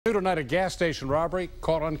Tonight, a gas station robbery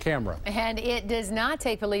caught on camera. And it does not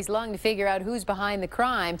take police long to figure out who's behind the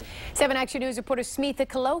crime. 7 Action News reporter Smitha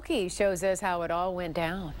Kaloki shows us how it all went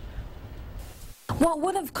down. What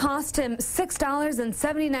would have cost him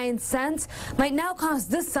 $6.79 might now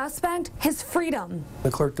cost this suspect his freedom.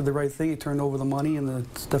 The clerk did the right thing. He turned over the money and the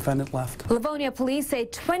defendant left. Livonia police say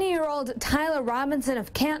 20-year-old Tyler Robinson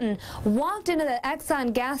of Canton walked into the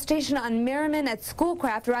Exxon gas station on Merriman at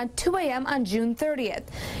Schoolcraft around 2 a.m. on June 30th.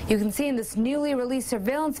 You can see in this newly released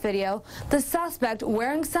surveillance video, the suspect,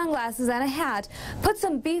 wearing sunglasses and a hat, puts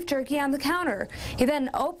some beef jerky on the counter. He then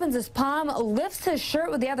opens his palm, lifts his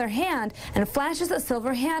shirt with the other hand, and flashes a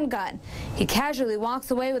silver handgun. He casually walks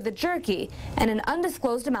away with the jerky and an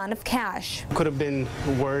undisclosed amount of cash. Could have been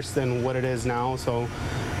worse than what it is now, so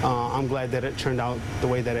I'm glad that it turned out the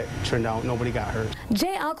way that it turned out. Nobody got hurt.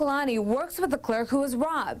 Jay Alkalani works with the clerk who was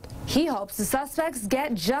robbed. He hopes the suspects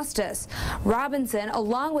get justice. Robinson,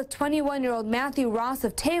 along with 21-year-old Matthew Ross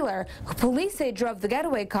of Taylor, who police say drove the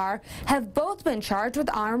getaway car, have both been charged with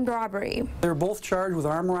armed robbery. They're both charged with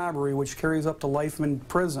armed robbery, which carries up to life in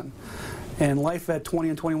prison. And life at 20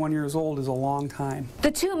 and 21 years old is a long time. The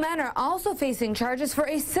two men are also facing charges for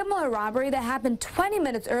a similar robbery that happened 20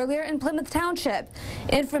 minutes earlier in Plymouth Township.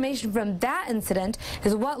 Information from that incident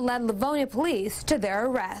is what led Livonia police to their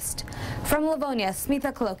arrest. From Livonia,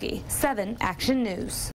 Smitha Kaloki, 7 Action News.